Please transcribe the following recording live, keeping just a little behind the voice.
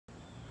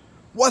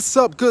What's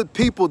up, good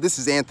people? This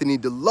is Anthony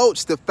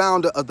Deloach, the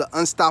founder of the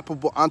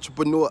Unstoppable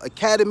Entrepreneur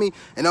Academy,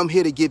 and I'm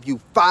here to give you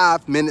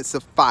 5 minutes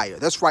of fire.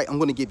 That's right, I'm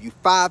going to give you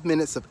 5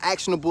 minutes of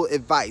actionable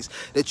advice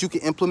that you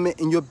can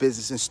implement in your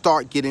business and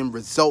start getting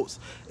results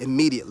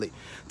immediately.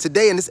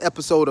 Today in this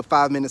episode of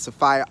 5 Minutes of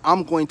Fire,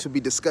 I'm going to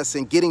be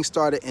discussing getting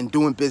started and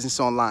doing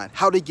business online,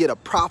 how to get a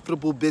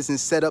profitable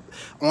business set up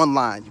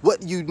online,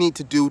 what you need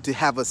to do to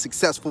have a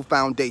successful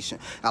foundation.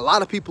 A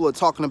lot of people are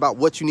talking about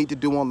what you need to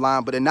do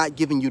online, but they're not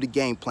giving you the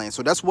game plan.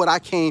 So that's what I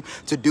came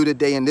to do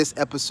today in this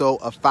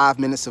episode of 5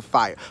 Minutes of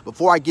Fire.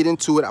 Before I get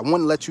into it, I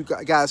want to let you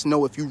guys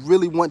know, if you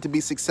really want to be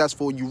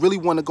successful, you really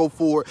want to go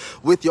forward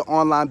with your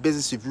online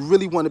business, if you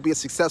really want to be a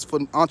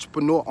successful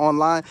entrepreneur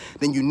online,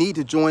 then you need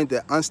to join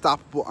the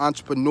Unstoppable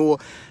Entrepreneur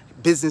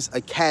Business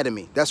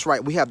Academy. That's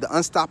right, we have the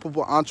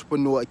Unstoppable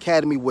Entrepreneur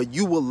Academy, where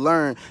you will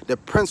learn the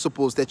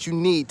principles that you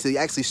need to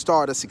actually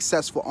start a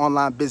successful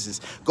online business.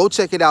 Go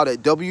check it out at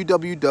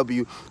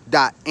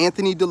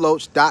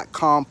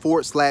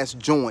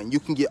www.anthonydeloach.com/join. You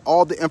can get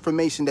all the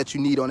information that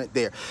you need on it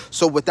there.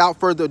 So without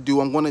further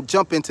ado, I'm going to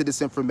jump into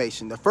this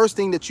information. The first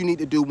thing that you need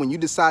to do when you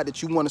decide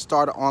that you want to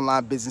start an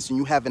online business and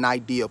you have an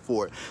idea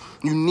for it,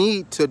 you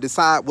need to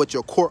decide what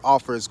your core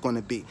offer is going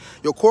to be.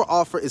 Your core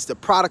offer is the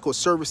product or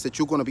service that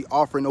you're going to be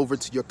offering over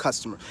to your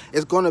customer.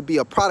 It's going to be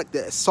a product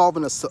that is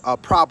solving a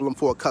problem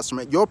for a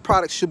customer. Your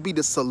product should be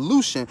the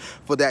solution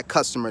for that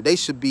customer. They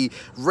should be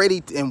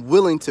ready and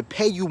willing to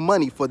pay you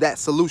money for that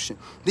solution.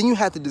 Then you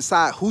have to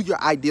decide who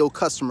your ideal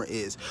customer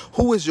is.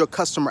 Who is your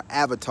customer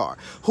avatar?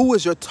 Who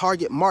is your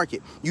target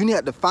market? You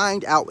need to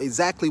find out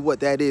exactly what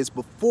that is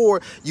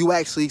before you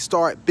actually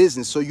start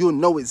business, so you'll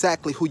know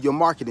exactly who you're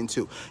marketing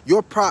to.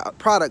 Your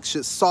product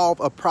should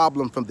solve a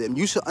problem from them.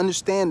 You should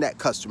understand that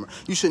customer.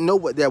 You should know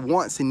what their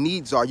wants and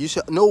needs are. You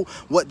should know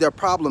what their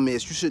problem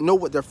is. You should know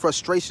what their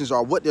frustrations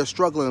are, what they're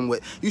struggling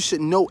with. You should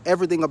know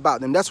everything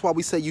about them. That's why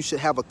we say you should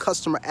have a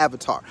customer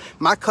avatar.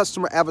 My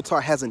customer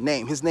avatar has a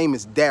name. His name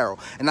is Daryl,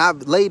 and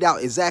I've laid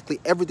out exactly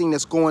everything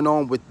that's going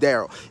on with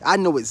Daryl. I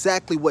know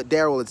exactly what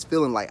Daryl is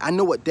feeling like. I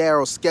know what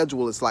Daryl's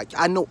schedule is like.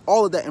 I know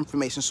all of that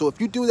information. So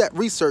if you do that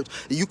research,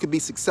 you can be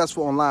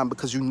successful online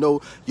because you know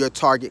your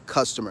target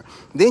customer.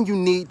 Then you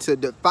need to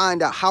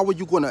find out how are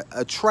you going to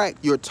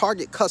attract your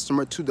target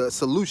customer to the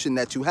solution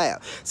that you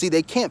have. See,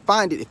 they can't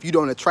find it if you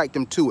don't attract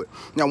them to it.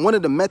 Now, one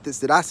of the methods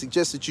that I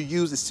suggest that you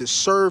use is to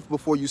serve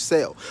before you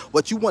sell.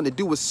 What you want to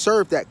do is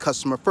serve that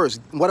customer first.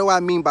 What do I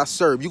mean by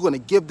serve? You're going to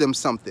give them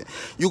something.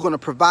 You're going to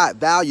provide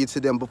value to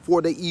them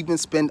before they even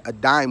spend a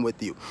dime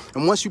with you.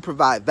 And once you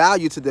provide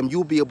value to them,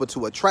 you'll be able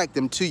to attract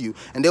them to you,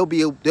 and they'll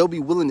be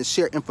willing to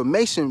share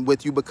information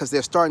with you because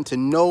they're starting to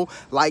know,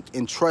 like,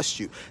 and trust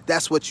you.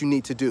 That's what you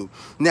need to do.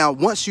 Now,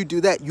 once you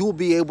do that, you'll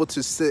be able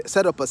to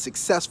set up a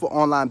successful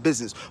online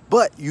business,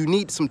 but you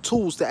need some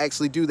tools to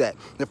actually do that.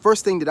 The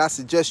first thing that I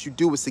suggest you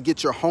do is to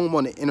get your home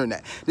on the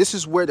internet. This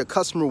is where the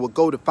customer will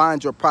go to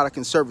find your product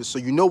and service. So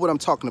you know what I'm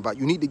talking about.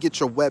 You need to get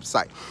your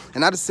website,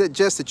 and I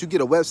suggest that you get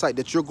a website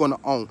that you're going to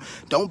own.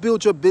 Don't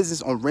build your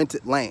business on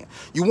rented land.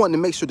 You want to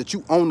make sure that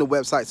you own the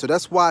website. So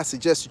that's why I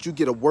suggest that you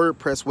get a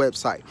WordPress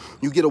website.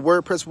 You get a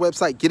WordPress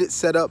website, get it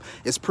set up.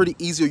 It's pretty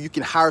easy. You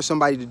can hire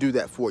somebody to do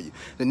that for you.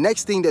 The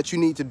next thing that you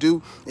need to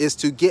do is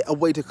to get a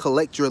way to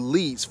collect your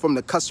leads from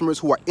the customers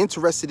who are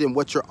interested in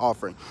what you're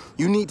offering.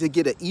 You need to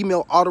get an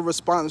email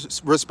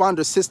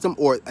autoresponder system,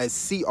 or a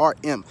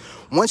CRM.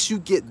 Once you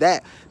get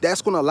that,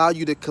 that's going to allow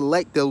you to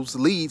collect those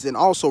leads and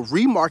also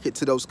remarket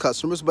to those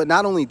customers. But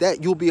not only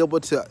that, you'll be able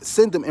to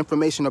send them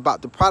information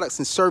about the products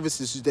and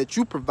services that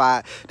you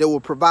provide that will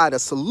provide a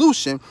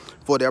solution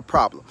for their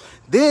problem.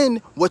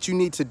 Then what you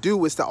need to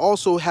do is to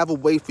also have a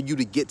way for you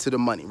to get to the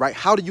money, right?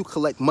 How do you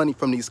collect money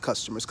from these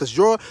customers? Because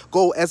your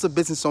goal as a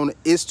business owner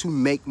is to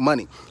make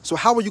money. So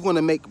how are you going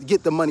to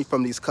get the money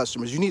from these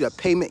customers? You need a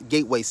payment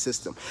gateway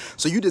system.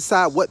 So you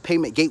decide what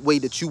payment gateway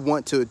that you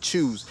want to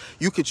choose.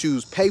 You could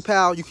choose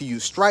PayPal, you can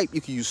use Stripe,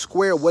 you can use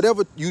Square,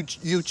 whatever you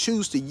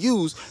choose to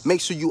use.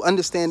 Make sure you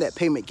understand that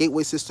payment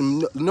gateway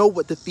system, know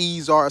what the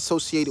fees are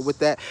associated with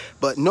that,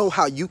 but know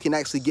how you can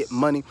actually get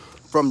money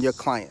from your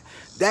client.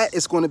 That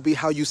is going to be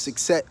how you can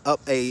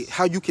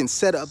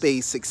set up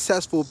a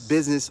successful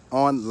business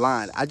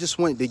online. I just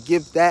wanted to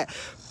give that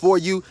for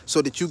you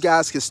so that you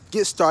guys can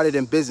get started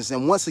in business.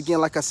 And once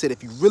again, like I said,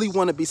 if you really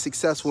want to be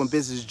successful in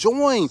business,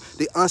 join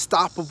the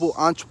Unstoppable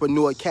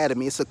Entrepreneur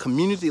Academy. It's a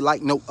community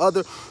like no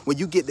other, where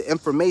you get the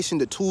information,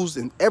 the tools,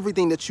 and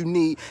everything that you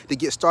need to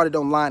get started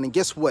online. And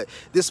guess what?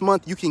 This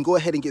month, you can go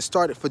ahead and get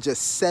started for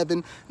just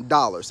 $7.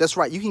 That's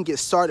right, you can get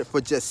started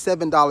for just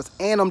 $7.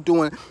 And I'm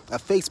doing a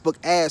Facebook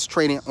ads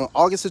training on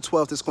August the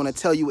 12th. It's going to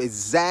tell you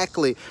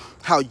exactly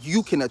how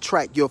you can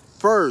attract your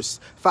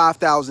first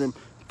 5,000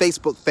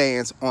 Facebook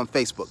fans on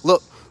Facebook.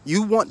 Look,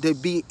 You want to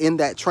be in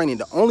that training.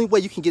 The only way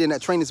you can get in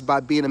that training is by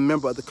being a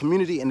member of the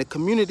community, and the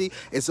community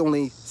is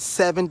only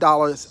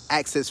 $7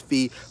 access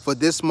fee for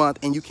this month,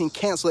 and you can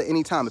cancel at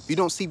any time. If you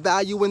don't see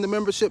value in the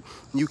membership,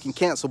 you can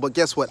cancel. But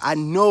guess what? I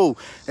know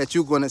that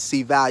you're going to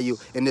see value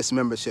in this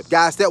membership.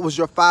 Guys, that was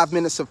your 5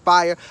 minutes of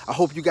fire. I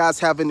hope you guys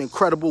have an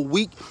incredible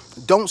week.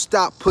 Don't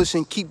stop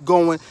pushing. Keep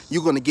going.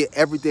 You're going to get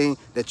everything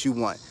that you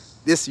want.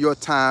 This is your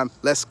time.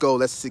 Let's go.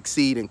 Let's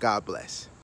succeed, and God bless.